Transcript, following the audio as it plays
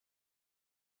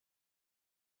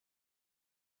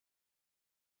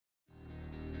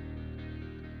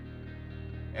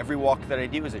Every walk that I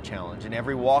do is a challenge, and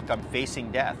every walk I'm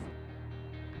facing death.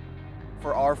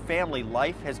 For our family,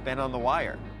 life has been on the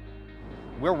wire.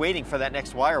 We're waiting for that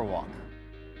next wire walk.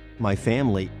 My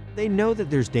family, they know that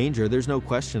there's danger. There's no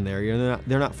question there.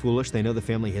 They're not foolish. They know the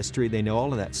family history. They know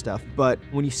all of that stuff. But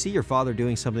when you see your father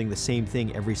doing something the same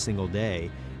thing every single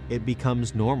day, it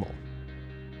becomes normal.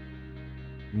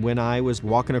 When I was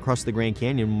walking across the Grand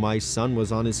Canyon, my son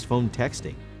was on his phone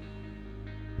texting.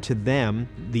 To them,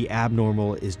 the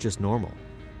abnormal is just normal.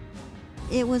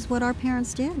 It was what our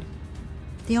parents did.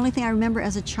 The only thing I remember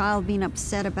as a child being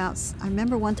upset about, I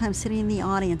remember one time sitting in the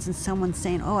audience and someone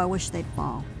saying, "Oh, I wish they'd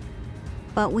fall."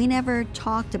 But we never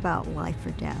talked about life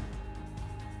or death.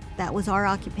 That was our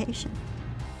occupation.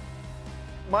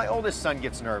 My oldest son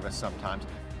gets nervous sometimes,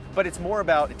 but it's more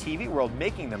about the TV world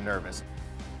making them nervous.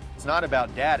 It's not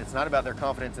about dad, it's not about their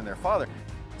confidence in their father.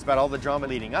 It's about all the drama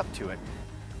leading up to it.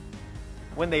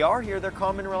 When they are here, they're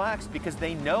calm and relaxed because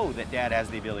they know that dad has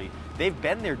the ability. They've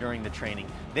been there during the training.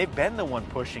 They've been the one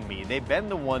pushing me. They've been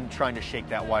the one trying to shake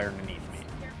that wire underneath me.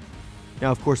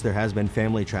 Now, of course, there has been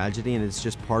family tragedy, and it's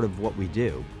just part of what we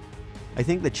do. I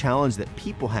think the challenge that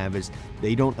people have is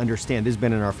they don't understand. This has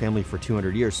been in our family for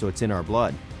 200 years, so it's in our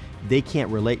blood. They can't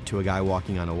relate to a guy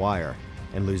walking on a wire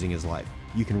and losing his life.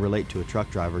 You can relate to a truck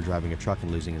driver driving a truck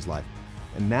and losing his life.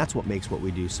 And that's what makes what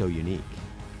we do so unique.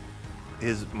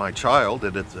 Is my child,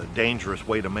 and it's a dangerous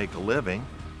way to make a living.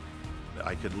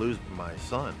 I could lose my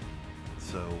son.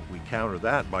 So we counter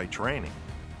that by training.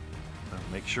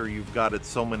 Make sure you've got it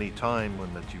so many times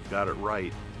when that you've got it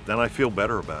right. Then I feel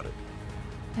better about it.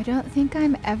 I don't think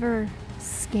I'm ever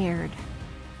scared.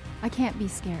 I can't be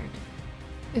scared.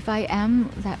 If I am,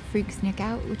 that freaks Nick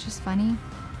out, which is funny,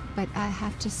 but I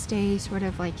have to stay sort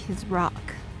of like his rock.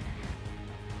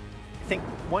 I think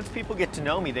once people get to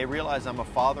know me, they realize I'm a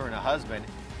father and a husband.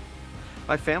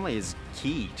 My family is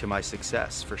key to my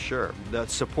success, for sure. The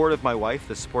support of my wife,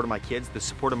 the support of my kids, the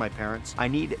support of my parents. I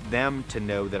need them to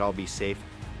know that I'll be safe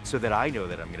so that I know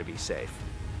that I'm going to be safe.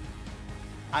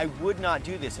 I would not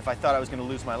do this if I thought I was going to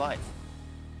lose my life.